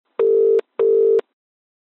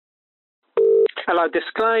Hello,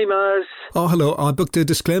 disclaimers. Oh, hello. I booked a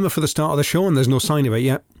disclaimer for the start of the show and there's no sign of it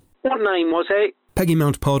yet. What name was it?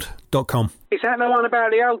 PeggyMountPod.com. Is that the one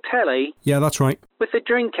about the old telly? Yeah, that's right. With the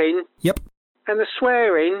drinking? Yep. And the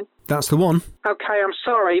swearing? That's the one. Okay, I'm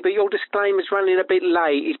sorry, but your disclaimer's running a bit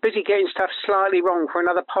late. He's busy getting stuff slightly wrong for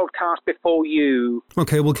another podcast before you.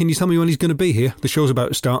 Okay, well, can you tell me when he's going to be here? The show's about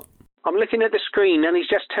to start. I'm looking at the screen and he's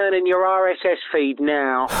just turning your RSS feed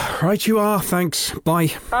now. Right you are, thanks.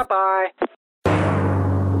 Bye. Bye-bye.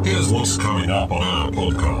 Here's what's coming up on our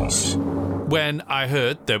podcast. When I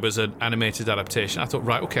heard there was an animated adaptation, I thought,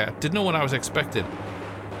 right, okay, I didn't know what I was expecting.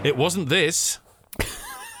 It wasn't this.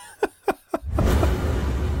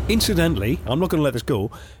 Incidentally, I'm not going to let this go,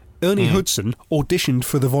 Ernie Hudson auditioned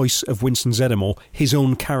for the voice of Winston Zeddemore, his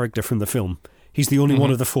own character from the film. He's the only one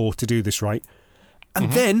of the four to do this, right?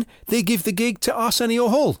 And then they give the gig to Arsenio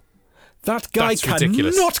Hall. That guy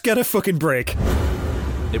cannot get a fucking break.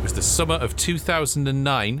 It was the summer of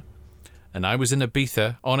 2009, and I was in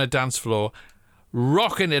Ibiza on a dance floor,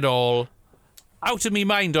 rocking it all, out of me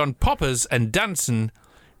mind on poppers and dancing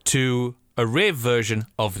to a rave version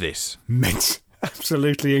of this. Mint.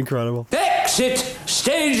 Absolutely incredible. Exit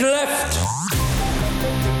stage left.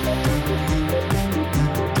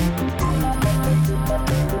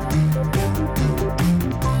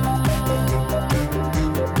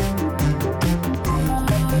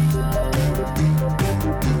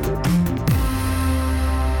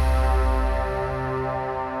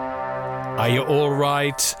 Are you all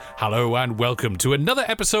right? Hello and welcome to another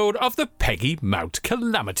episode of the Peggy Mount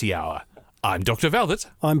Calamity Hour. I'm Dr. Velvet.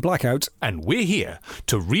 I'm Blackout. And we're here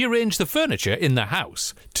to rearrange the furniture in the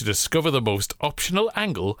house to discover the most optional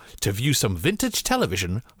angle to view some vintage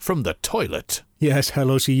television from the toilet. Yes,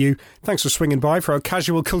 hello to you. Thanks for swinging by for our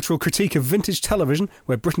casual cultural critique of vintage television,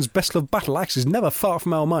 where Britain's best-loved battle axe is never far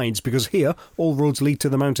from our minds, because here, all roads lead to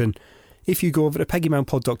the mountain. If you go over to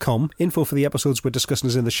PeggyMountPod.com, info for the episodes we're discussing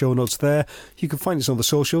is in the show notes there. You can find us on the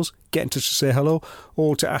socials, get in touch to say hello,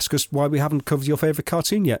 or to ask us why we haven't covered your favourite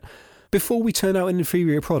cartoon yet. Before we turn out an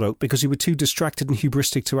inferior product because you were too distracted and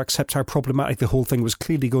hubristic to accept how problematic the whole thing was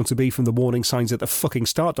clearly going to be from the warning signs at the fucking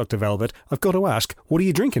start, Dr. Velvet, I've got to ask, what are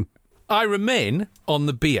you drinking? I remain on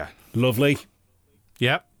the beer. Lovely.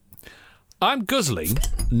 Yep. I'm guzzling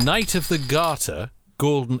Knight of the Garter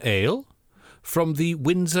Golden Ale from the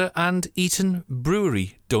Windsor and Eton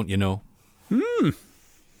Brewery, don't you know?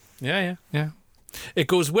 Yeah. It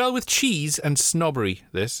goes well with cheese and snobbery,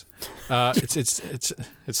 this. It's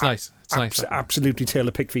nice. It's nice. Absolutely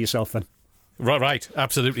tailor-picked for yourself, then. Right.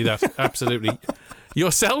 Absolutely that. Absolutely.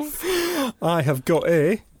 Yourself? I have got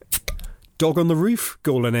a Dog on the Roof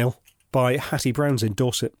Golden Ale by Hattie Brown's in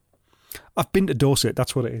Dorset. I've been to Dorset,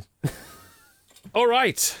 that's what it is. All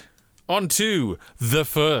right. On to the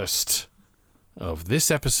first of this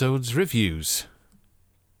episode's reviews.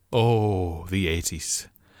 Oh, the 80s.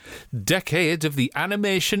 Decade of the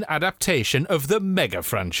animation adaptation of the mega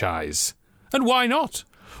franchise. And why not?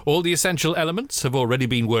 All the essential elements have already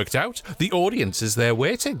been worked out. The audience is there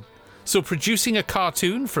waiting. So producing a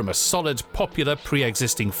cartoon from a solid, popular,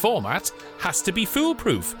 pre-existing format has to be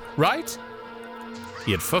foolproof, right?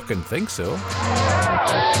 You'd fucking think so.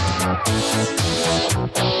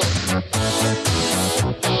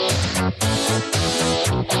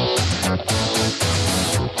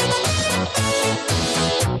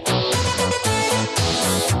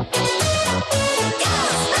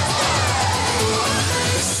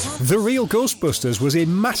 The Real Ghostbusters was a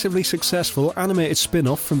massively successful animated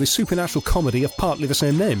spin-off from the supernatural comedy of partly the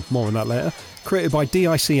same name, more on that later, created by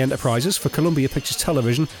DIC Enterprises for Columbia Pictures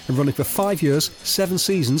Television and running for 5 years, 7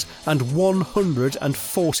 seasons and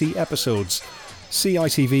 140 episodes.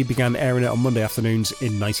 CITV began airing it on Monday afternoons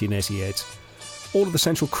in 1988. All of the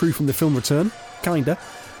central crew from the film return, kinda,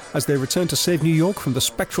 as they return to save New York from the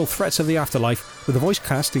spectral threats of the afterlife, with a voice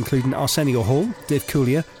cast including Arsenio Hall, Dave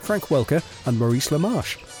Coulier, Frank Welker and Maurice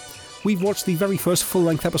LaMarche. We've watched the very first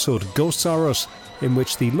full-length episode, Ghosts Are Us, in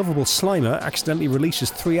which the lovable Slimer accidentally releases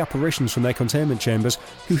 3 apparitions from their containment chambers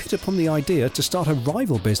who hit upon the idea to start a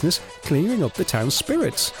rival business clearing up the town's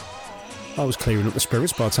spirits. I was clearing up the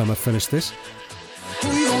spirits by the time I finished this.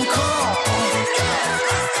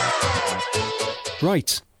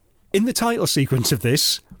 Right. In the title sequence of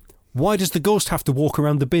this, why does the ghost have to walk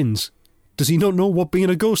around the bins? Does he not know what being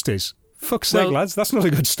a ghost is? Fuck's sake, lads, that's not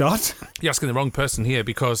a good start. You're asking the wrong person here,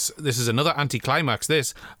 because this is another anticlimax,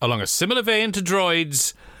 this, along a similar vein to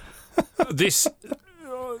Droids. This...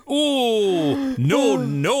 Oh, no.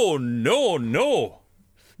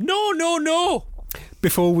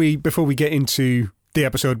 Before we get into the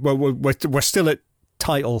episode, well, we're still at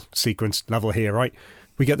title sequence level here, right?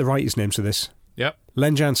 We get the writer's names for this. Yep.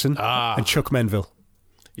 Len Jansen, and Chuck Menville.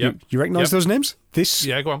 Yep. You recognise those names? This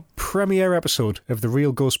go on. premiere episode of The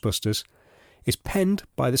Real Ghostbusters is penned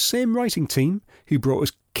by the same writing team who brought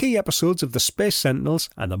us key episodes of The Space Sentinels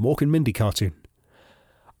and the Mork and Mindy cartoon.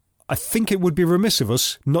 I think it would be remiss of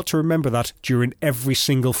us not to remember that during every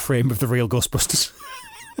single frame of The Real Ghostbusters.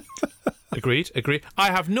 Agreed.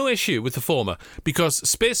 I have no issue with the former, because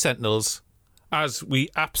Space Sentinels, as we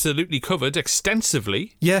absolutely covered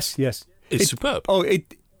extensively... Yes. It's superb.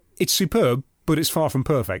 It's superb, but it's far from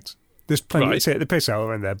perfect. There's plenty to take the piss out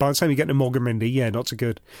of in there. By the time you get to Morgan Mindy, not so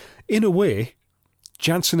good. In a way,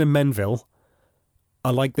 Jansen and Menville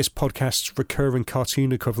are like this podcast's recurring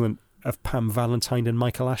cartoon equivalent of Pam Valentine and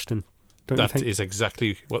Michael Ashton. Don't you think? That is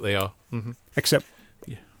exactly what they are. Mm-hmm. Except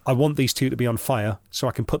I want these two to be on fire so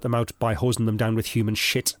I can put them out by hosing them down with human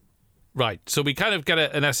shit. Right, so we kind of get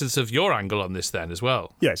an essence of your angle on this then as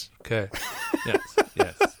well. Yes. Okay. Yes.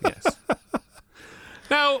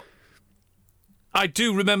 Now, I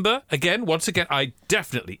do remember, once again, I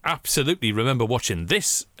definitely, absolutely remember watching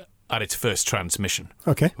this at its first transmission.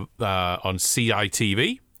 Okay. On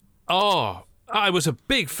CITV. Oh, I was a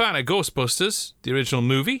big fan of Ghostbusters, the original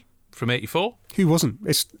movie from '84. Who wasn't?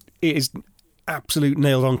 It is absolute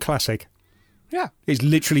nailed-on classic. Yeah. It's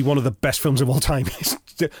literally one of the best films of all time. It's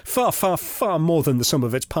far, far, far more than the sum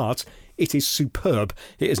of its parts. It is superb.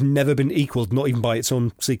 It has never been equalled, not even by its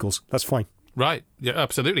own sequels. That's fine. Right. Yeah,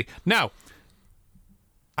 absolutely. Now,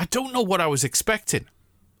 I don't know what I was expecting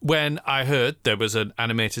when I heard there was an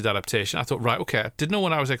animated adaptation. I thought, right, okay, I didn't know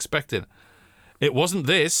what I was expecting. It wasn't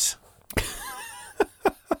this.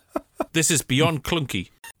 This is beyond clunky.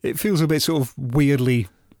 It feels a bit sort of weirdly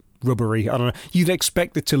rubbery. I don't know. You'd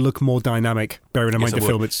expect it to look more dynamic, bearing in mind the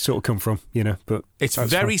film it's sort of come from, but it's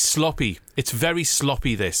very sloppy. It's very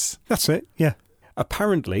sloppy, this. That's it, yeah.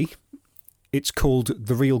 Apparently, it's called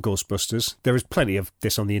The Real Ghostbusters. There is plenty of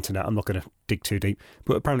this on the internet. I'm not going to dig too deep.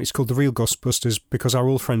 But apparently it's called The Real Ghostbusters because our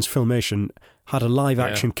old friends Filmation had a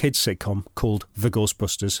live-action kids sitcom called The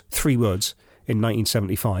Ghostbusters, 3 words, in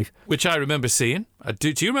 1975. Which I remember seeing.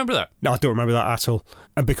 Do you remember that? No, I don't remember that at all.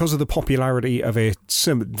 And because of the popularity of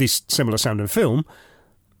this similar sounding film,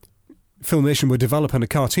 Filmation were developing a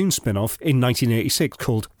cartoon spin-off in 1986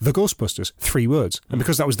 called The Ghostbusters, 3 words. And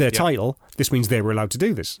because that was their title, this means they were allowed to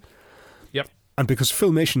do this. Yep. And because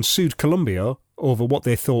Filmation sued Columbia over what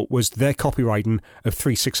they thought was their copywriting of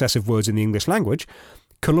 3 successive words in the English language,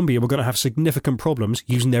 Columbia were going to have significant problems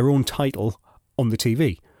using their own title on the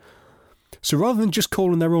TV. So rather than just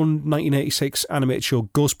calling their own 1986 animated show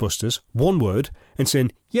Ghostbusters, 1 word, and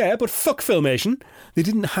saying, yeah, but fuck Filmation, they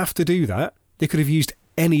didn't have to do that. They could have used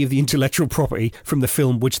any of the intellectual property from the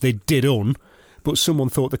film which they did own, but someone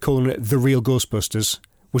thought that calling it The Real Ghostbusters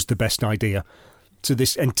was the best idea. So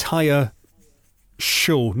this entire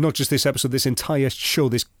show, not just this episode, this entire show,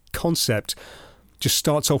 this concept, just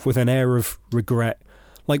starts off with an air of regret.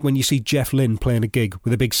 Like when you see Jeff Lynne playing a gig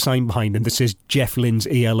with a big sign behind him that says Jeff Lynne's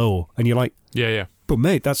ELO, and you're like, yeah. But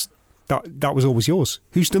mate, that was always yours.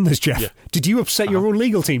 Who's done this, Jeff? Yeah. Did you upset your own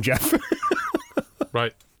legal team, Jeff?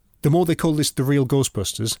 Right. The more they call this The Real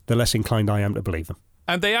Ghostbusters, the less inclined I am to believe them.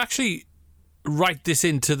 And they actually write this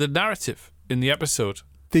into the narrative in the episode.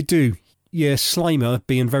 They do. Yeah, Slimer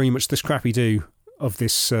being very much the Scrappy-Doo of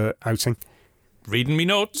this outing. Reading me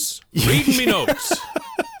notes.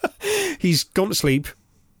 He's gone to sleep,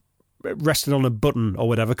 rested on a button or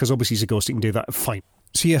whatever, because obviously he's a ghost, he can do that fine.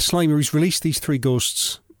 So yeah, Slimer, he's released these 3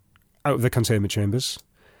 ghosts out of the containment chambers.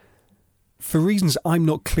 For reasons I'm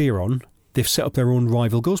not clear on, they've set up their own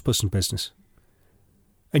rival Ghostbusting business.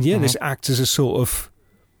 And yeah, this acts as a sort of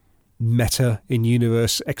meta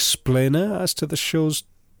in-universe explainer as to the show's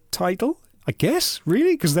title, I guess,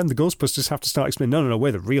 really? Because then the Ghostbusters have to start explaining, no,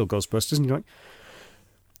 we're the real Ghostbusters. And you're like,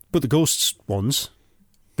 but the Ghosts ones,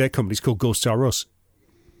 their company's called Ghosts R Us.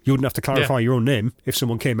 You wouldn't have to clarify your own name if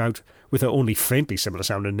someone came out with an only faintly similar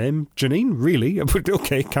sounding name. Janine, really?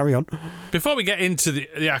 Okay, carry on. Before we get into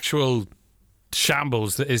the actual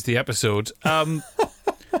shambles that is the episode,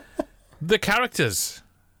 the characters.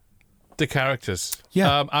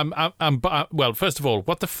 Yeah. Well, first of all,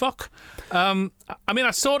 what the fuck? I mean,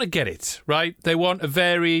 I sort of get it, right? They want a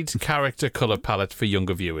varied character colour palette for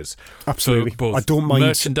younger viewers. Absolutely. Both I don't mind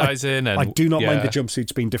merchandising and I do not mind the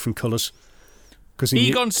jumpsuits being different colours.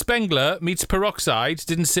 Egon Spengler meets Peroxide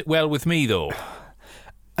didn't sit well with me, though.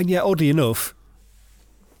 And yet, oddly enough,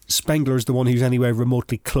 Spengler is the one who's anywhere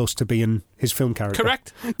remotely close to being his film character.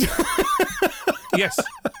 Correct. Yes,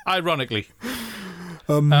 ironically.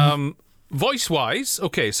 Voice-wise,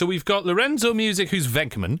 okay, so we've got Lorenzo Music, who's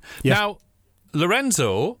Venkman. Yeah. Now,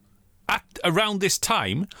 Lorenzo, around this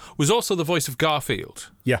time, was also the voice of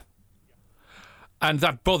Garfield. Yeah. And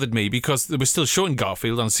that bothered me because they were still showing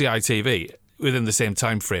Garfield on CITV within the same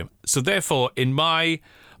time frame. So therefore, in my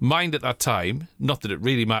mind at that time, not that it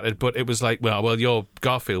really mattered, but it was like, well, you're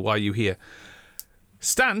Garfield, why are you here?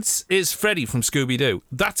 Stance is Freddy from Scooby-Doo.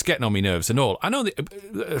 That's getting on my nerves and all. I know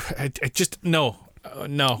that...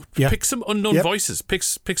 No. Yeah. Pick some unknown voices. Pick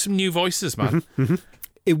some new voices, man.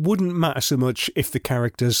 It wouldn't matter so much if the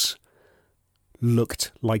characters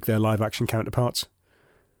looked like their live-action counterparts.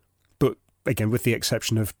 But, again, with the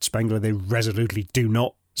exception of Spengler, they resolutely do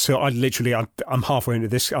not. So I'm halfway into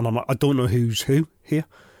this, and I'm like, I don't know who's who here.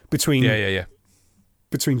 Between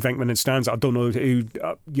Venkman and Stans, I don't know who...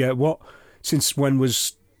 what? Since when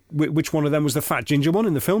was... Which one of them was the fat ginger one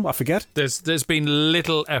in the film? I forget. There's been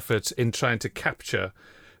little effort in trying to capture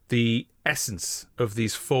the essence of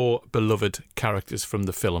these four beloved characters from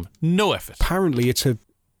the film. No effort. Apparently, it's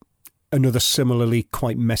another similarly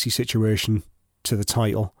quite messy situation to the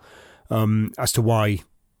title, as to why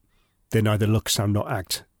they neither look, sound, nor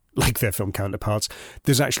act like their film counterparts.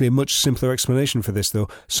 There's actually a much simpler explanation for this, though.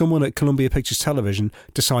 Someone at Columbia Pictures Television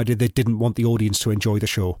decided they didn't want the audience to enjoy the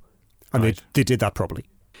show, and they did that properly.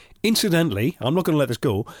 Incidentally, I'm not going to let this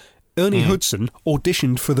go, Ernie Hudson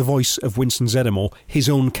auditioned for the voice of Winston Zeddemore, his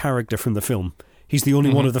own character from the film. He's the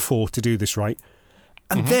only one of the four to do this, right?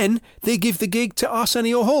 And then they give the gig to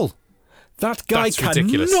Arsenio Hall. That guy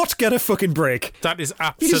cannot get a fucking break. That is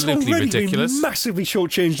absolutely ridiculous. He's massively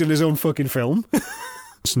shortchanged in his own fucking film.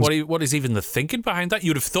 What is even the thinking behind that?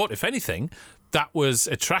 You'd have thought, if anything, that was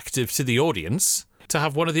attractive to the audience to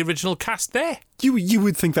have one of the original cast there. You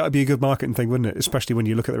would think that would be a good marketing thing, wouldn't it? Especially when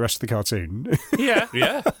you look at the rest of the cartoon.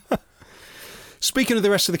 Yeah. Speaking of the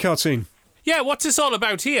rest of the cartoon. Yeah, what's this all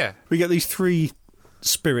about here? We get these three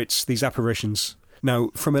spirits, these apparitions.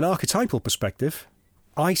 Now, from an archetypal perspective,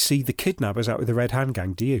 I see the kidnappers out with the Red Hand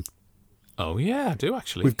Gang. Do you? Oh, yeah, I do,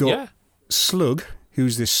 actually. We've got Slug,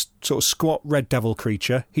 who's this sort of squat red devil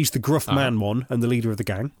creature. He's the gruff man one and the leader of the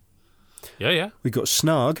gang. Yeah. We've got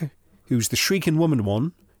Snarg, who's the shrieking woman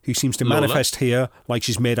one, who seems to manifest here like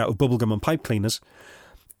she's made out of bubblegum and pipe cleaners.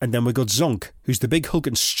 And then we've got Zonk, who's the big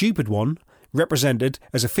hulking stupid one, represented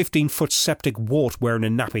as a 15-foot septic wart wearing a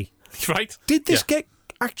nappy. Right. Did this get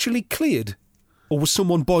actually cleared? Or was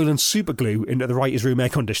someone boiling super glue into the writer's room air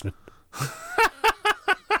conditioning?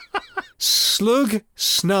 Slug,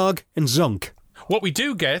 Snarg and Zonk. What we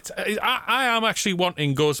do get, I am actually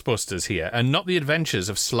wanting Ghostbusters here, and not the adventures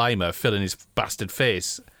of Slimer filling his bastard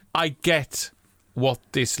face. I get what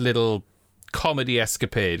this little comedy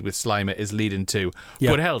escapade with Slimer is leading to,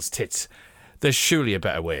 but hell's tits, there's surely a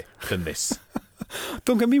better way than this.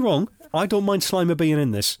 Don't get me wrong, I don't mind Slimer being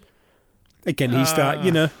in this. Again, he's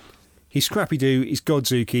he's Scrappy-Doo, he's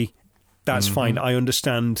Godzuki, that's fine. I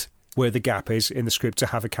understand where the gap is in the script to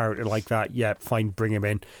have a character like that. Yeah, fine, bring him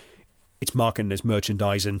in. It's marketing, it's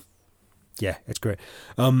merchandising. Yeah, it's great.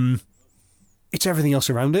 It's everything else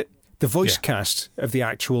around it. The voice cast of the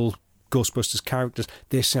actual Ghostbusters characters,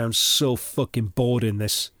 they sound so fucking bored in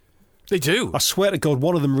this. They do. I swear to God,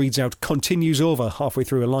 one of them reads out, continues over halfway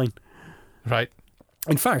through a line. Right.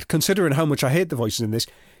 In fact, considering how much I hate the voices in this,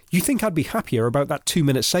 you think I'd be happier about that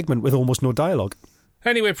 2-minute segment with almost no dialogue.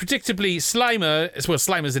 Anyway, predictably,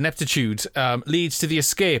 Slimer's ineptitude leads to the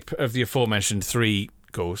escape of the aforementioned three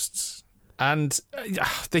ghosts. And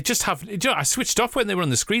they just have... I switched off when they were on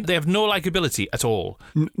the screen. They have no likability at all.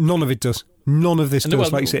 None of it does. None of this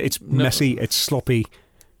does. Like you say, it's messy, it's sloppy.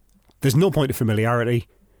 There's no point of familiarity.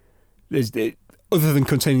 Other than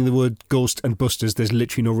containing the word ghost and busters, there's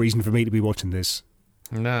literally no reason for me to be watching this.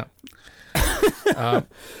 No.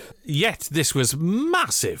 Yet this was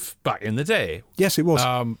massive back in the day. Yes, it was.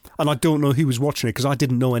 And I don't know who was watching it because I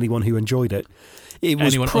didn't know anyone who enjoyed it. It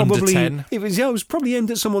was anyone probably under 10? It was probably aimed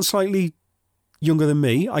at someone slightly younger than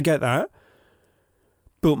me. I get that.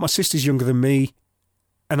 But my sister's younger than me,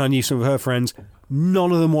 and I knew some of her friends.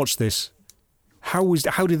 None of them watched this. How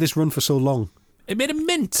did this run for so long? It made a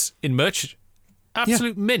mint in merch.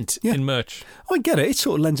 Absolute mint in merch. I get it. It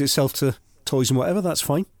sort of lends itself to toys and whatever. That's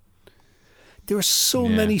fine. There are so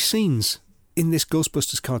many scenes in this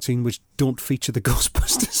Ghostbusters cartoon which don't feature the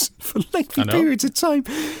Ghostbusters for lengthy periods of time.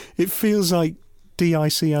 It feels like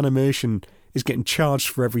DIC Animation is getting charged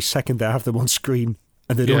for every second they have them on screen,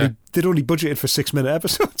 and they'd only budgeted for 6-minute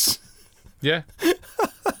episodes. Yeah.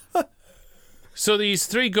 So these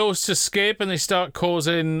three ghosts escape and they start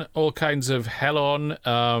causing all kinds of hell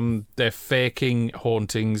on. They're faking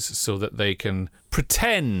hauntings so that they can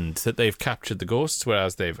pretend that they've captured the ghosts,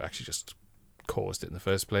 whereas they've actually just caused it in the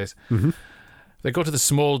first place. Mm-hmm. They go to the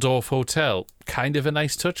Smoldorf Hotel. Kind of a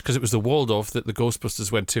nice touch, because it was the Waldorf that the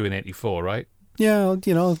Ghostbusters went to in 84, right? Yeah, I'll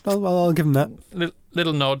give them that.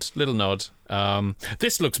 Little nod.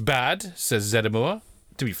 This looks bad, says Zeddemore.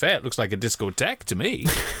 To be fair, it looks like a discotheque to me.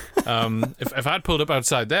 If I'd pulled up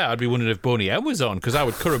outside there, I'd be wondering if Boney M was on, because I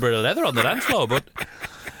would cut a bit of leather on the dance floor, but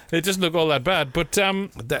it doesn't look all that bad. But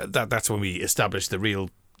that's when we established the real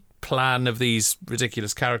plan of these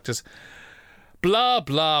ridiculous characters. Blah,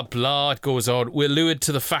 blah, blah, it goes on. We're lured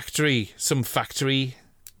to the factory, some factory,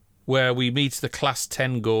 where we meet the Class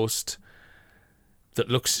 10 ghost that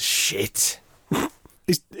looks shit.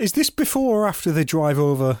 Is this before or after they drive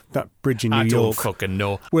over that bridge in New York? I don't fucking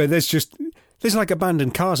know. Where there's like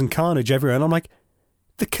abandoned cars and carnage everywhere, and I'm like,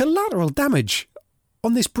 the collateral damage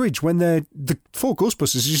on this bridge when the 4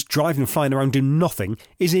 Ghostbusters are just driving and flying around doing nothing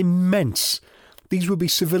is immense. These would be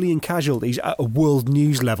civilian casualties at a world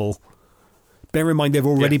news level. Bear in mind they've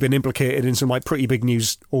already been implicated in some like pretty big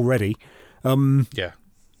news already.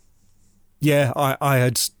 Yeah, I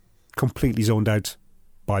had completely zoned out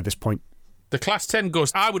by this point. The Class 10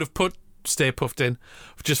 Ghost, I would have put Stay Puffed in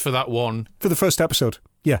just for that one. For the first episode,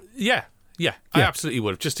 yeah. Yeah, I absolutely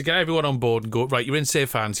would have, just to get everyone on board and go, right, you're in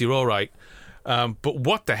safe hands, you're all right. But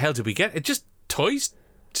what the hell did we get? It just toys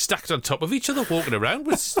stacked on top of each other, walking around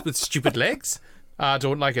with stupid legs. I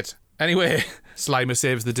don't like it. Anyway, Slimer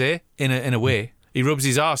saves the day, in a way. He rubs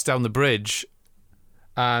his arse down the bridge,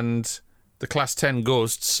 and the Class 10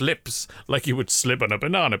 Ghost slips like you would slip on a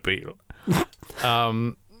banana peel.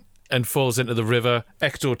 And falls into the river.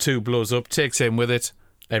 Ecto 2 blows up, takes him with it.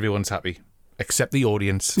 Everyone's happy, except the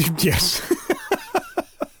audience. Yes.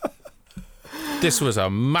 This was a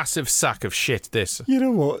massive sack of shit, this. You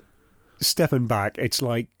know what? Stepping back, it's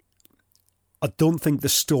like, I don't think the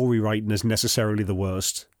story writing is necessarily the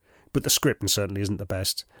worst, but the scripting certainly isn't the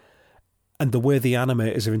best. And the way the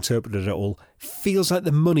animators have interpreted it all feels like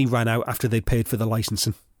the money ran out after they paid for the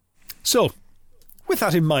licensing. So, with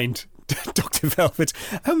that in mind, Dr. Velvet,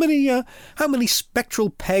 how many spectral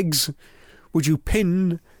pegs would you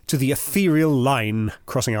pin to the ethereal line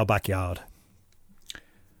crossing our backyard?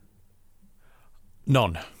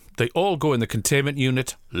 None. They all go in the containment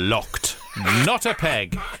unit, locked. Not a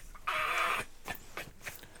peg.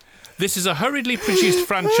 This is a hurriedly produced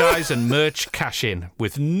franchise and merch cash-in,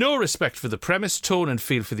 with no respect for the premise, tone and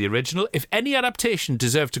feel for the original. If any adaptation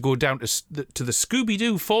deserved to go down to the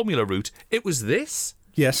Scooby-Doo formula route, it was this.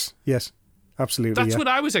 Yes, absolutely. That's what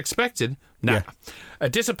I was expecting. Nah. Yeah. A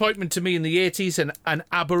disappointment to me in the 80s and an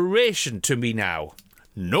aberration to me now.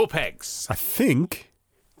 No pegs. I think...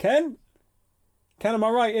 Ken, am I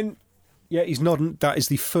right in... Yeah, he's nodding. That is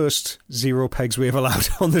the first 0 pegs we have allowed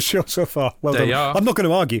on the show so far. Well there done. You are. I'm not going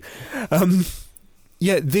to argue.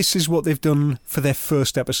 Yeah, this is what they've done for their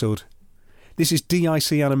first episode. This is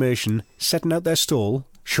DIC Animation setting out their stall,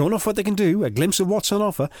 showing off what they can do, a glimpse of what's on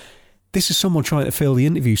offer. This is someone trying to fill the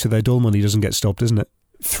interview so their dole money doesn't get stopped, isn't it?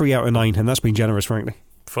 3 out of 9, and that's been generous, frankly.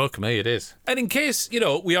 Fuck me, it is. And in case,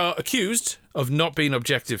 we are accused of not being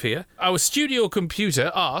objective here, our studio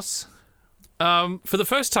computer, Arse... for the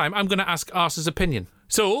first time, I'm going to ask Arse's opinion.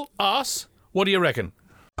 So, Arse, what do you reckon?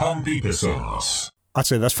 Pumpipicus. I'd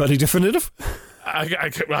say that's fairly definitive.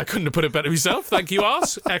 I couldn't have put it better myself. Thank you,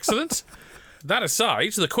 Arse. Excellent. That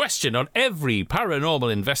aside, the question on every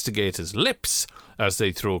paranormal investigator's lips as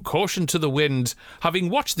they throw caution to the wind,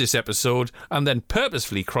 having watched this episode and then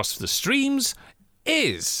purposefully crossed the streams,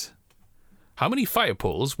 is... How many fire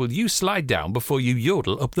poles will you slide down before you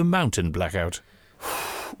yodel up the mountain, Blackout?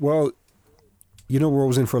 Well... You know we're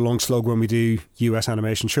always in for a long slog when we do US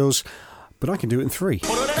animation shows, but I can do it in 3.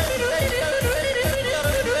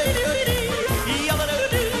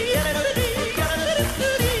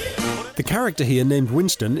 The character here, named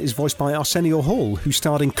Winston, is voiced by Arsenio Hall, who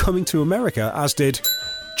starred in Coming to America, as did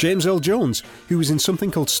James Earl Jones, who was in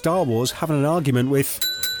something called Star Wars having an argument with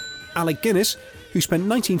Alec Guinness, who spent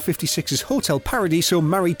 1956's Hotel Paradiso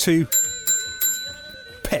married to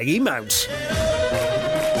Peggy Mounts.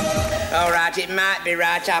 All right, it might be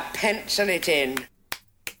right. I'll pencil it in.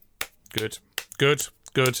 Good.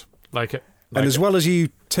 Like it. And as well as you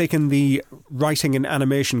taking the writing and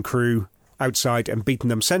animation crew outside and beating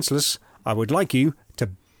them senseless, I would like you to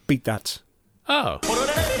beat that. Oh.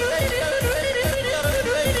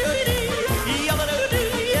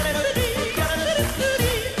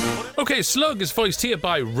 Okay, Slug is voiced here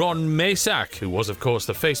by Ron Masak, who was, of course,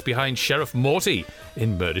 the face behind Sheriff Morty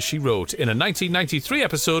in Murder, She Wrote. In a 1993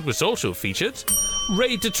 episode which also featured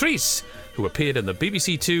Ray Detrice, who appeared in the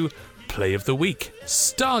BBC Two Play of the Week,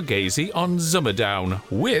 Stargazy on Zummerdown,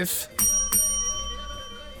 with...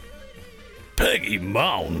 Peggy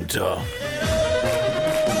Mount.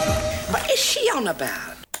 What is she on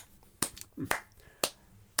about?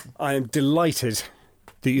 I am delighted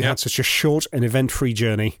that you had such a short and event-free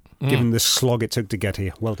journey. given the slog it took to get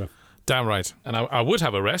here. Well done. Damn right. And I would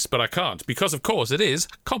have a rest, but I can't, because, of course, it is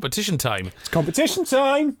competition time. It's competition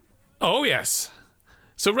time! Oh, yes.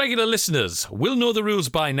 So regular listeners will know the rules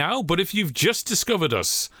by now, but if you've just discovered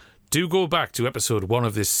us, do go back to episode 1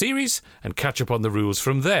 of this series and catch up on the rules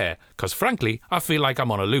from there, because frankly, I feel like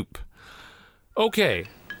I'm on a loop. Okay,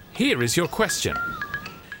 here is your question.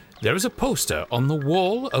 There is a poster on the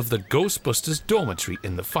wall of the Ghostbusters dormitory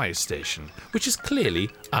in the fire station, which is clearly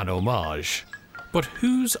an homage. But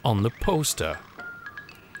who's on the poster?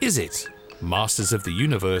 Is it Masters of the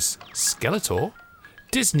Universe Skeletor,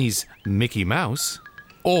 Disney's Mickey Mouse,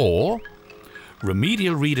 or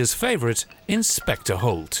Remedial Reader's favourite Inspector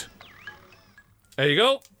Holt? There you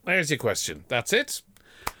go. There's your question. That's it.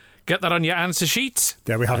 Get that on your answer sheet.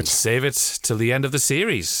 There we have and it. Save it till the end of the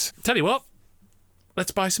series. Tell you what,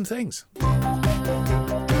 let's buy some things.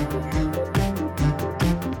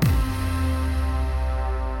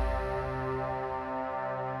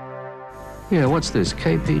 Yeah, what's this?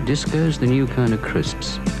 KP Discos, the new kind of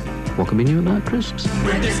crisps. What can be new about crisps?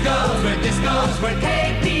 We're discos, we're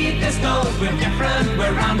KP Discos, we're different,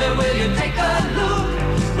 we're rounder, will you take a look?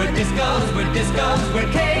 We're discos, we're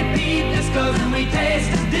KP Discos, and we taste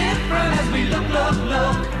as different as we look.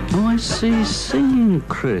 Oh, I see, singing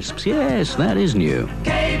crisps. Yes, that is new.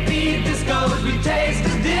 KP Discos, we taste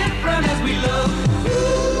as different as we look.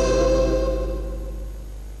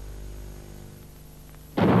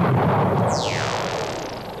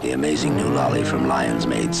 The amazing new lolly from Lion's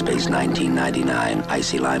Made, Space 1999.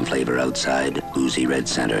 Icy lime flavor outside, oozy red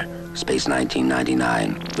center. Space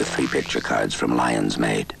 1999, with 3 picture cards from Lion's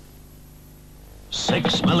Made.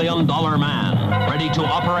 $6 million man, ready to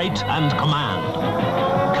operate and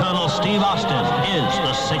command. Colonel Steve Austin is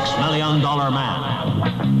the $6 million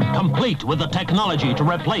man. Complete with the technology to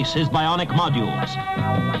replace his bionic modules.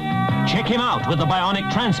 Check him out with the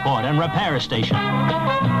bionic transport and repair station.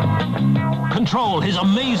 Control his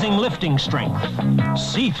amazing lifting strength.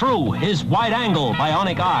 See through his wide-angle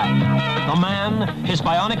bionic eye. The man, his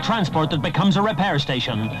bionic transport that becomes a repair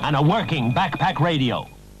station, and a working backpack radio.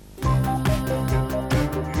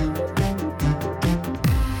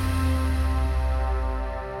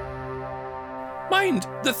 Mind,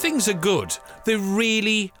 the things are good. They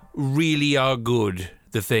really, really are good,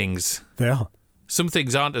 the things. They are. Some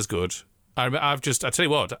things aren't as good. I tell you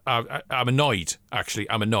what, I'm annoyed, actually.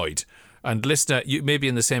 I'm annoyed. And listener, you may be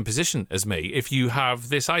in the same position as me if you have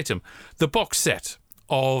this item. The box set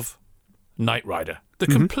of Knight Rider, the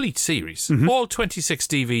complete series, all 26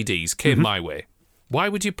 DVDs came my way. Why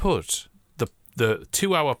would you put the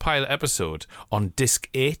 2-hour pilot episode on disc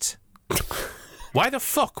 8? Why the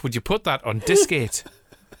fuck would you put that on disc 8?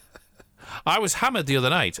 I was hammered the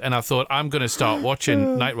other night and I thought, I'm going to start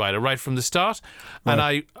watching Knight Rider right from the start. Right.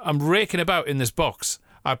 And I'm raking about in this box.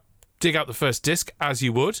 I dig out the first disc, as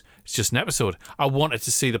you would. It's just an episode. I wanted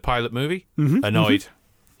to see the pilot movie. Annoyed.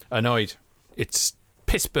 It's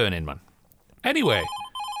piss burning, man. Anyway,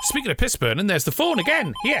 speaking of piss burning, there's the phone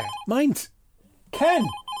again. Here. Mind. Ken,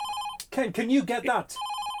 can you get that?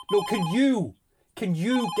 No, can you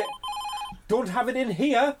get... Don't have it in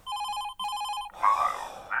here.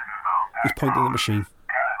 He's pointing at the machine.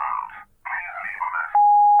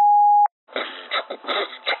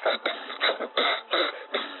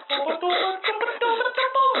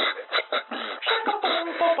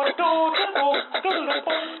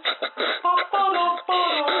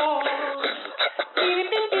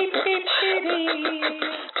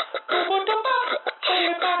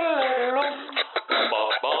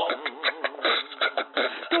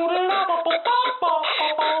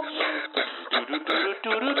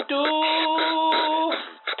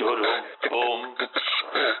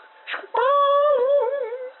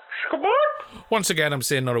 Once again, I'm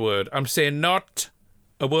saying not a word. I'm saying not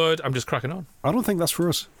a word. I'm just cracking on. I don't think that's for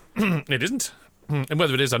us. It isn't. And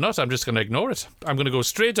whether it is or not, I'm just going to ignore it. I'm going to go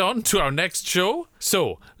straight on to our next show.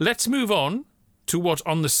 So, let's move on to what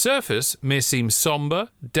on the surface may seem sombre,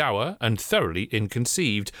 dour, and thoroughly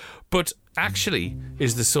inconceived, but actually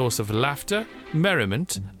is the source of laughter,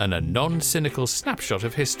 merriment, and a non-cynical snapshot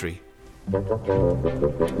of history.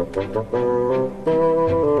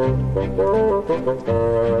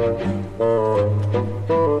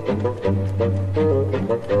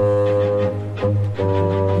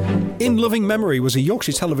 In Loving Memory was a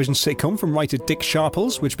Yorkshire television sitcom from writer Dick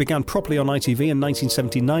Sharples, which began properly on ITV in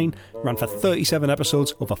 1979, ran for 37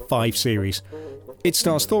 episodes over 5 series. It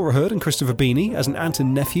stars Thora Hird and Christopher Beanie as an aunt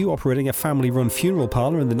and nephew operating a family-run funeral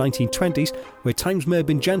parlour in the 1920s, where times may have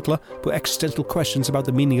been gentler, but existential questions about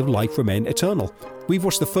the meaning of life remain eternal. We've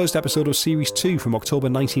watched the first episode of Series 2 from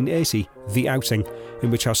October 1980, The Outing,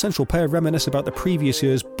 in which our central pair reminisce about the previous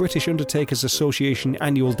year's British Undertakers Association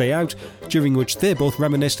annual day out, during which they both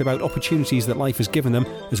reminisced about opportunities that life has given them,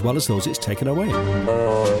 as well as those it's taken away.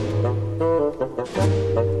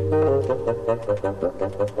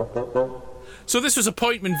 So this was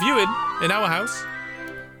appointment viewing in our house.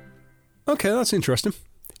 Okay, that's interesting.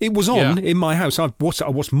 It was on in my house. I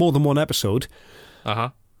watched more than one episode.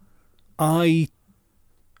 Clearly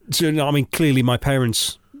my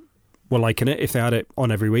parents were liking it if they had it on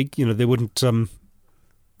every week. You know, they wouldn't...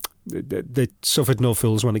 They suffered no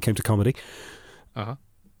fools when it came to comedy. I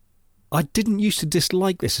didn't used to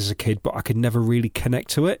dislike this as a kid, but I could never really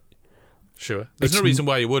connect to it. Sure. There's no reason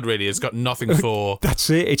why you would, really. It's got nothing for... That's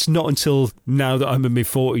it. It's not until now that I'm in my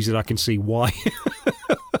 40s that I can see why.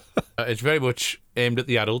 It's very much aimed at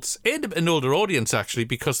the adults, aimed at an older audience, actually,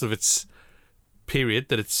 because of its period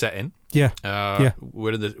that it's set in. Yeah.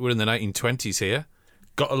 We're in the 1920s here.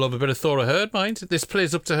 Got to love a bit of Thora Hird, mind. This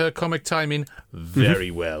plays up to her comic timing very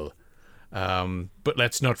well. But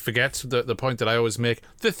let's not forget the point that I always make.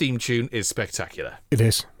 The theme tune is spectacular. It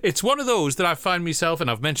is. It's one of those that I find myself, and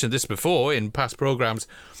I've mentioned this before in past programmes,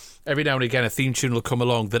 every now and again a theme tune will come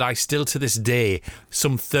along that I still to this day,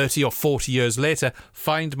 some 30 or 40 years later,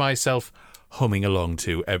 find myself humming along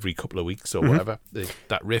to every couple of weeks or whatever.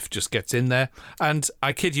 That riff just gets in there. And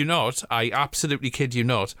I kid you not, I absolutely kid you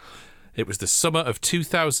not, it was the summer of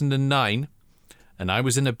 2009 and I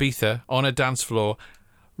was in Ibiza on a dance floor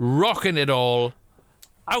rocking it all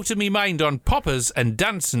out of me mind on poppers and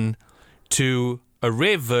dancing to a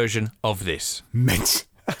rave version of this. Mint.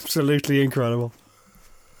 Absolutely incredible.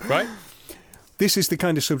 Right? This is the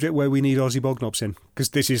kind of subject where we need Ozzy Bognobs in, because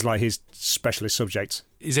this is like his specialist subject.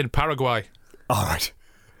 He's in Paraguay. All right.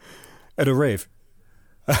 At a rave.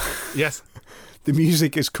 Yes. The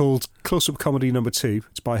music is called Close-Up Comedy No. 2.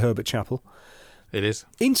 It's by Herbert Chappell. It is.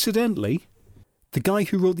 Incidentally, the guy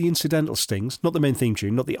who wrote the incidental stings, not the main theme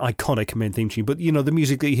tune, not the iconic main theme tune, but, you know, the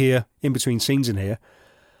music that you hear in between scenes in here,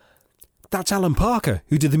 that's Alan Parker,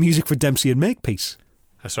 who did the music for Dempsey and Makepeace.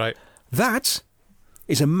 That's right. That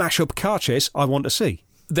is a mash-up car chase I want to see.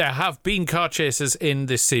 There have been car chases in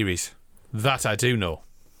this series. That I do know.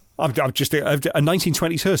 I've just a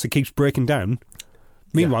 1920s hearse that keeps breaking down.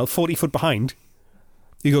 Meanwhile, 40 foot behind,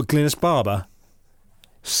 you got Glynis Barber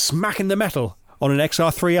smacking the metal on an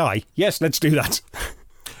XR3i. Yes, let's do that.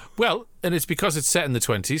 Well, and it's because it's set in the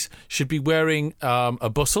 20s, should be wearing a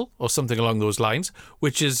bustle or something along those lines,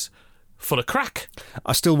 which is full of crack.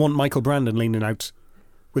 I still want Michael Brandon leaning out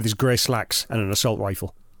with his grey slacks and an assault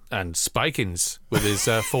rifle. And Spikins with his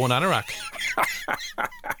phone anorak.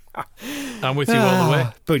 I'm with you all the way.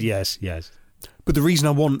 But yes. But the reason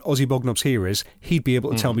I want Ozzy Bognobs here is he'd be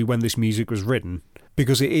able to tell me when this music was written,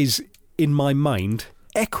 because it is, in my mind,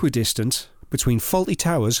 equidistant between Fawlty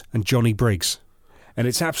Towers and Johnny Briggs. And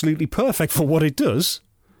it's absolutely perfect for what it does.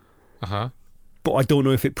 But I don't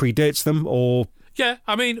know if it predates them or... Yeah,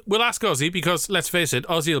 I mean, we'll ask Ozzy, because, let's face it,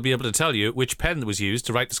 Ozzy will be able to tell you which pen was used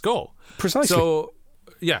to write the score. Precisely. So,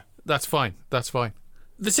 yeah, that's fine. The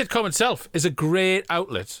sitcom itself is a great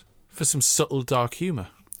outlet for some subtle dark humour.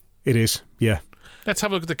 It is, yeah. Let's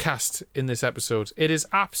have a look at the cast in this episode. It is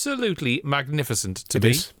absolutely magnificent to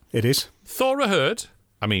me. It is. Thora Hird,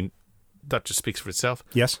 I mean, that just speaks for itself.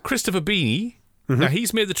 Yes. Christopher Beanie, now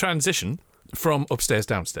he's made the transition from upstairs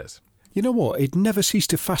downstairs. You know what? It never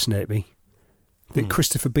ceased to fascinate me that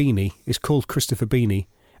Christopher Beanie is called Christopher Beanie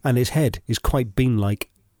and his head is quite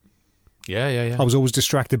bean-like. Yeah. I was always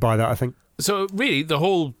distracted by that, I think. So, really, the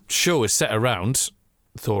whole show is set around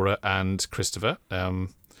Thora and Christopher,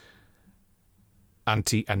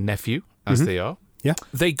 auntie and nephew, as they are. Yeah.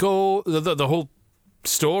 They go... The whole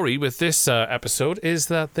story with this episode is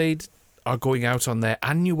that they are going out on their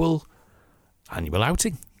annual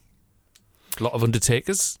outing. A lot of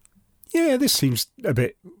undertakers. Yeah, this seems a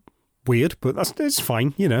bit weird, but it's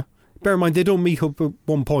fine, you know. Bear in mind, they don't meet up at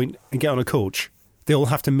one point and get on a coach. They all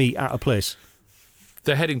have to meet at a place.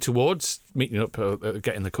 They're heading towards meeting up,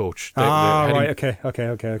 getting the coach. Right, okay.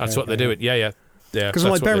 That's what they're doing, yeah. Because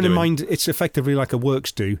like, bearing in mind, it's effectively like a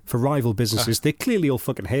works do for rival businesses. They clearly all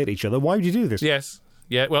fucking hate each other. Why would you do this? Yes.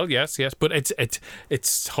 Yeah, well, yes. But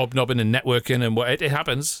it's hobnobbing and networking and what it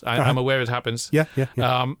happens. I'm aware it happens. Yeah.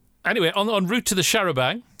 Anyway, en route to the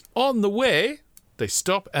Charabanc, on the way, they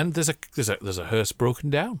stop and there's a hearse broken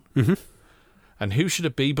down. Mm-hmm. And who should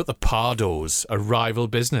it be but the Pardos, a rival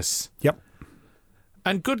business? Yep.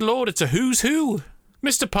 And good Lord, it's a who's who.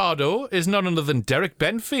 Mr. Pardo is none other than Derek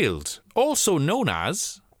Benfield, also known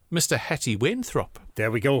as Mr. Hetty Wainthropp. There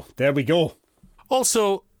we go.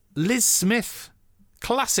 Also, Liz Smith,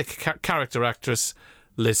 classic character actress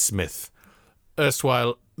Liz Smith.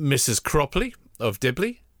 Erstwhile Mrs. Cropley of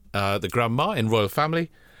Dibley, the grandma in Royal Family.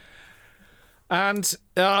 And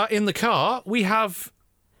in the car, we have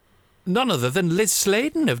none other than Liz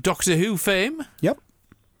Sladen of Doctor Who fame. Yep.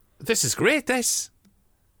 This is great, this.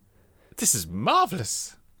 This is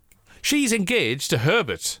marvellous. She's engaged to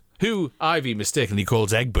Herbert, who Ivy mistakenly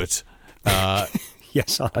calls Egbert.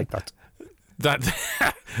 Yes, I like that.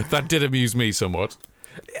 That did amuse me somewhat.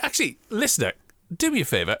 Actually, listener, do me a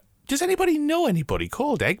favour. Does anybody know anybody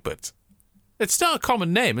called Egbert? It's not a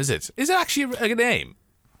common name, is it? Is it actually a name?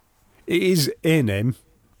 It is a name.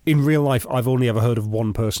 In real life, I've only ever heard of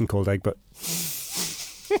one person called Egbert.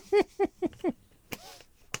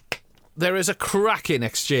 There is a cracking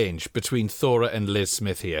exchange between Thora and Liz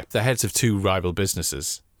Smith here, the heads of two rival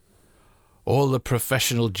businesses. All the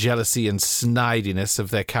professional jealousy and snidiness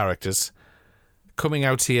of their characters coming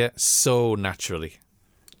out here so naturally.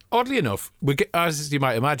 Oddly enough, as you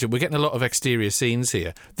might imagine, we're getting a lot of exterior scenes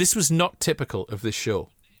here. This was not typical of this show.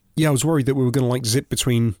 Yeah, I was worried that we were going to zip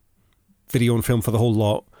between video and film for the whole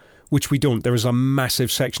lot, which we don't. There is a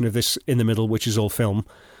massive section of this in the middle, which is all film.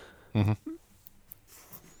 Mm-hmm.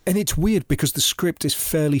 And it's weird because the script is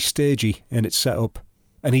fairly stagey in its setup,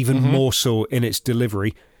 and even more so in its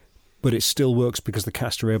delivery, but it still works because the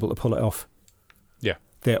cast are able to pull it off. Yeah.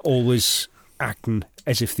 They're always acting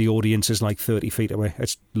as if the audience is 30 feet away.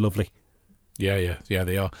 It's lovely. Yeah,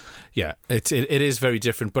 they are. Yeah, it is very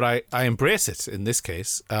different, but I embrace it in this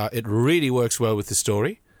case. It really works well with the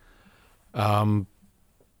story. Again,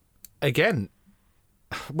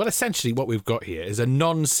 well, essentially what we've got here is a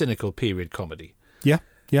non-cynical period comedy. Yeah.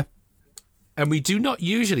 And we do not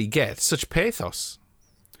usually get such pathos.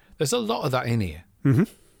 There's a lot of that in here. Mm-hmm.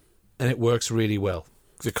 And it works really well.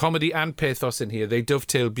 The comedy and pathos in here, they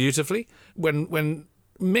dovetail beautifully. When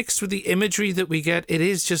mixed with the imagery that we get, it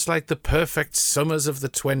is just like the perfect summers of the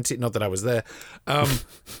 20s. Not that I was there.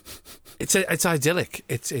 It's idyllic.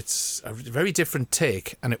 It's a very different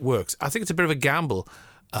take, and it works. I think it's a bit of a gamble,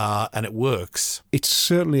 and it works. It's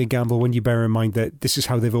certainly a gamble when you bear in mind that this is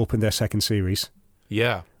how they've opened their second series.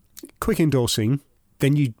 Yeah. Quick indoor scene,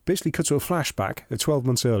 then you basically cut to a flashback of 12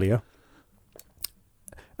 months earlier,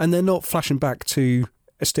 and they're not flashing back to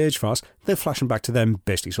a stage farce, they're flashing back to them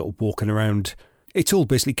basically sort of walking around. It's all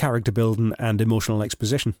basically character building and emotional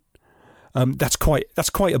exposition. That's quite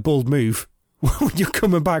a bold move when you're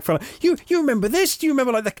coming back from you remember this? Do you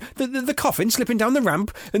remember the coffin slipping down the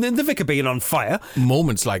ramp and then the vicar being on fire?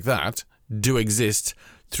 Moments like that do exist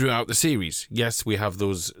throughout the series. Yes, we have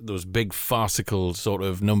those big farcical sort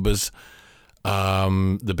of numbers,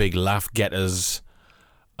 the big laugh getters,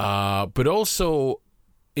 but also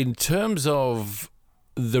in terms of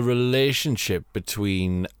the relationship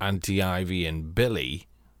between Auntie Ivy and Billy,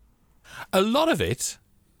 a lot of it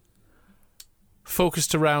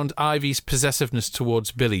focused around Ivy's possessiveness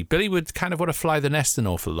towards Billy. Billy would kind of want to fly the nest an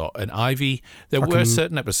awful lot, and Ivy, there were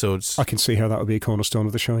certain episodes... I can see how that would be a cornerstone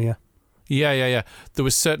of the show, yeah. Yeah. There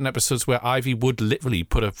were certain episodes where Ivy would literally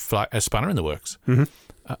put a spanner in the works.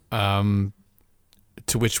 Mm-hmm.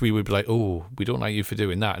 To which we would be like, oh, we don't like you for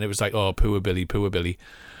doing that. And it was like, oh, poor Billy.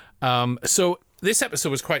 So this episode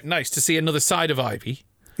was quite nice to see another side of Ivy.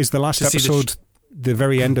 Is the last episode, the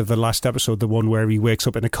very end of the last episode, the one where he wakes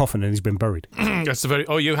up in a coffin and he's been buried? That's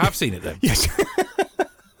oh, you have seen it then? Yes.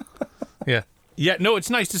 Yeah. Yeah, no, it's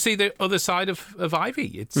nice to see the other side of Ivy.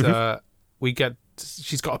 It's,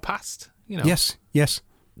 she's got a past, you know. Yes.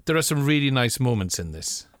 There are some really nice moments in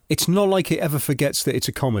this. It's not like it ever forgets that it's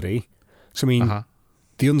a comedy. So, I mean,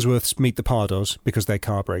 the Unsworths meet the Pardos because their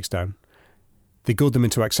car breaks down. They goad them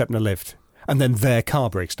into accepting a lift, and then their car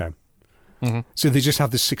breaks down. Mm-hmm. So they just have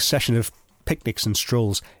this succession of picnics and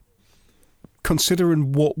strolls.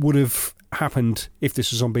 Considering what would have happened if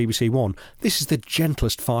this was on BBC One, this is the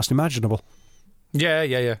gentlest farce imaginable.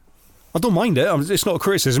 Yeah. I don't mind it. It's not a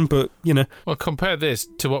criticism, but, you know. Well, compare this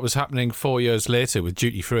to what was happening 4 years later with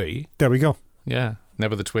Duty Free. There we go. Yeah,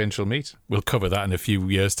 never the twain shall meet. We'll cover that in a few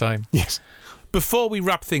years' time. Yes. Before we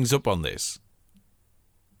wrap things up on this,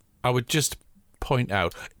 I would just point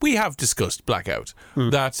out, we have discussed Blackout,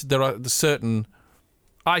 that there are certain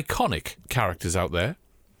iconic characters out there,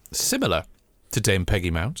 similar to Dame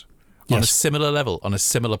Peggy Mount, on a similar level, on a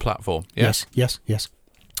similar platform. Yes.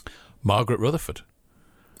 Margaret Rutherford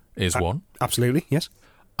is one. Absolutely, yes.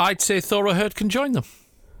 I'd say Thora Hird can join them.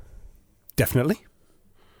 Definitely.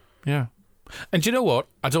 Yeah. And do you know what?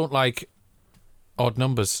 I don't like odd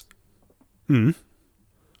numbers.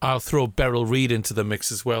 I'll throw Beryl Reid into the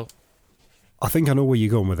mix as well. I think I know where you're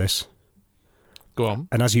going with this. Go on.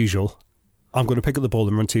 And as usual, I'm going to pick up the ball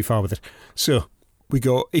and run too far with it. So, we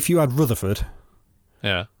go, if you had Rutherford,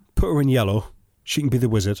 put her in yellow, she can be the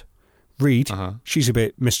wizard. Reid, she's a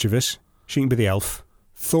bit mischievous, she can be the elf.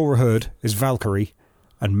 Thora Hird is Valkyrie,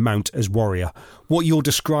 and Mount as warrior. What you're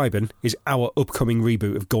describing is our upcoming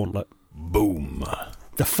reboot of Gauntlet. Boom.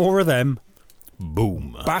 The four of them,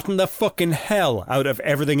 boom, batten the fucking hell out of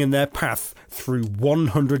everything in their path through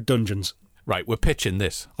 100 dungeons. Right, we're pitching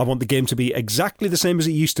this. I want the game to be exactly the same as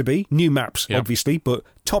it used to be. New maps, obviously, but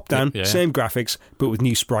top down, same graphics, but with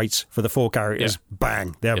new sprites for the four characters.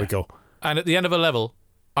 Bang, there we go. And at the end of a level,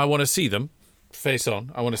 I want to see them face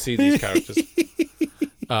on. I want to see these characters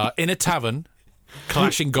in a tavern,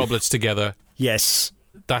 clashing goblets together. Yes.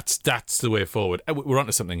 That's the way forward. We're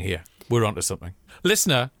onto something here. We're onto something.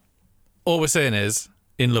 Listener, all we're saying is,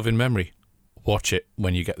 in loving memory, watch it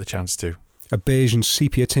when you get the chance to. A beige and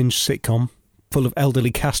sepia-tinged sitcom full of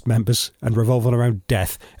elderly cast members and revolving around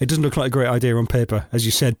death. It doesn't look like a great idea on paper, as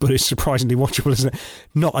you said, but it's surprisingly watchable, isn't it?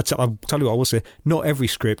 I'll tell you what I will say, not every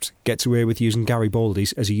script gets away with using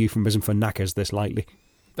Garibaldi's as a euphemism for knackers this lightly.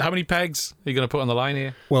 How many pegs are you going to put on the line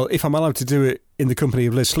here? Well, if I'm allowed to do it in the company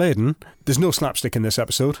of Liz Sladen, there's no slapstick in this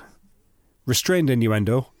episode, restrained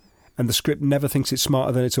innuendo, and the script never thinks it's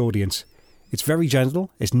smarter than its audience. It's very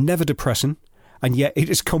gentle, it's never depressing, and yet it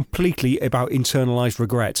is completely about internalised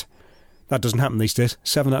regret. That doesn't happen these days.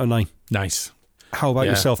 7 out of 9. Nice. How about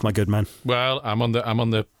yourself, my good man? Well, I'm on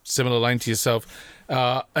the similar line to yourself.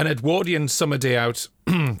 An Edwardian summer day out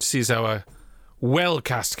sees our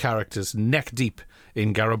well-cast characters neck deep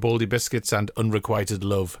in Garibaldi biscuits and unrequited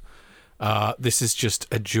love. This is just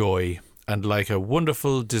a joy, and like a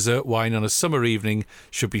wonderful dessert wine on a summer evening,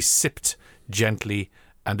 should be sipped gently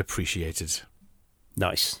and appreciated.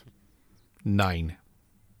 Nice. 9.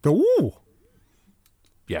 Ooh.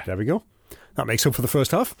 Yeah. There we go. That makes up for the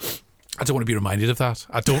first half. I don't want to be reminded of that.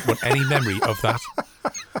 I don't want any memory of that.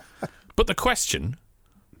 But the question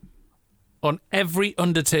on every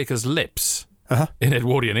Undertaker's lips in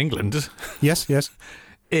Edwardian England, yes,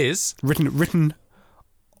 is written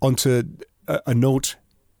onto a note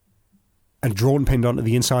and drawn pinned onto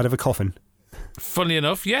the inside of a coffin. Funnily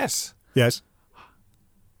enough, yes. Yes.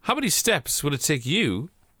 How many steps would it take you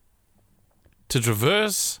to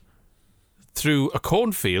traverse through a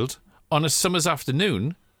cornfield on a summer's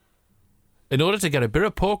afternoon in order to get a bit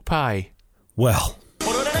of pork pie? Well,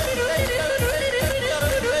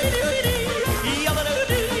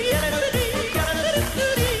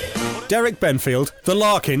 Derek Benfield, The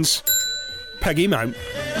Larkins, Peggy Mount.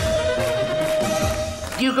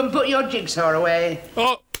 You can put your jigsaw away.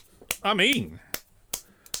 Oh, I mean,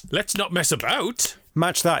 let's not mess about.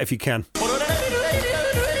 Match that if you can.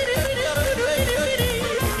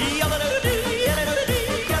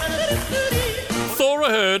 Thora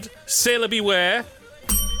Hird, Sailor Beware,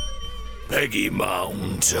 Peggy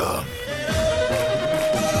Mount.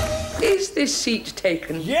 Is this seat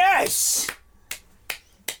taken? Yes!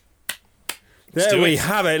 There we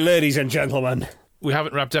have it, ladies and gentlemen. We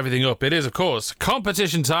haven't wrapped everything up. It is, of course,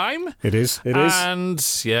 competition time. It is. And,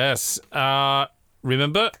 yes,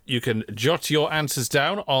 remember, you can jot your answers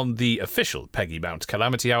down on the official Peggy Mount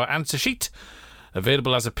Calamity Hour answer sheet,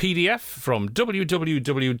 available as a PDF from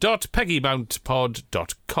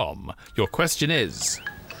www.peggymountpod.com. Your question is,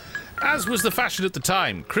 as was the fashion at the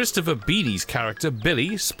time, Christopher Beady's character,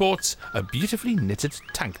 Billy, sports a beautifully knitted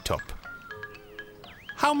tank top.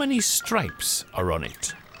 How many stripes are on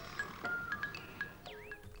it?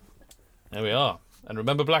 There we are. And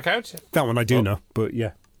remember Blackout? That one I do know, but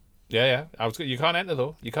yeah. Yeah. You can't enter,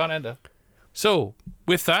 though. You can't enter. So,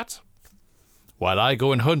 with that, while I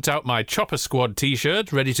go and hunt out my Chopper Squad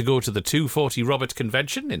t-shirt, ready to go to the 240 Robert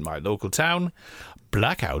convention in my local town,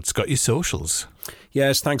 Blackout's got your socials.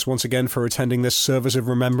 Yes, thanks once again for attending this service of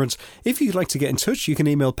remembrance. If you'd like to get in touch, you can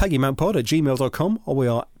email peggymountpod@gmail.com, or we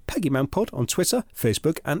are Peggy Mount Pod on Twitter,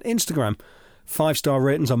 Facebook and Instagram. 5-star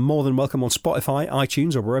ratings are more than welcome on Spotify,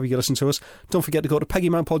 iTunes or wherever you listen to us. Don't forget to go to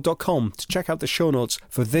peggymountpod.com to check out the show notes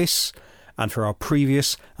for this and for our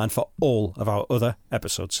previous and for all of our other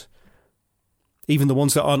episodes. Even the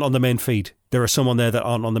ones that aren't on the main feed. There are some on there that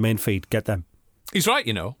aren't on the main feed. Get them. He's right,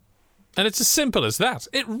 you know. And it's as simple as that.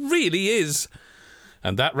 It really is.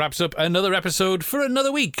 And that wraps up another episode for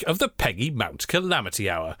another week of the Peggy Mount Calamity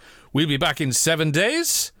Hour. We'll be back in 7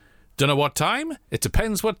 days. Don't know what time. It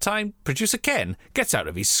depends what time producer Ken gets out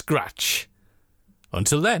of his scratch.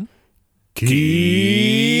 Until then,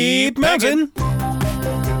 keep mounting.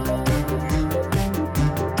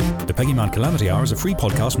 The Peggy Man Calamity Hour is a free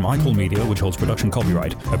podcast from iPol Media which holds production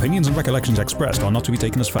copyright. Opinions and recollections expressed are not to be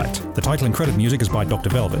taken as fact. The title and credit music is by Dr.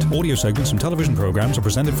 Velvet. Audio segments from television programs are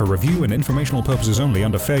presented for review and informational purposes only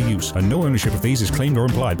under fair use, and no ownership of these is claimed or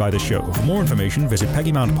implied by this show. For more information, visit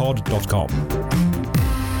peggymanpod.com.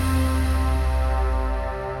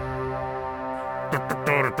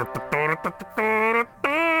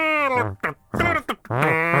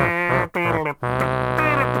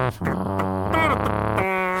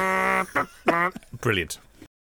 Brilliant.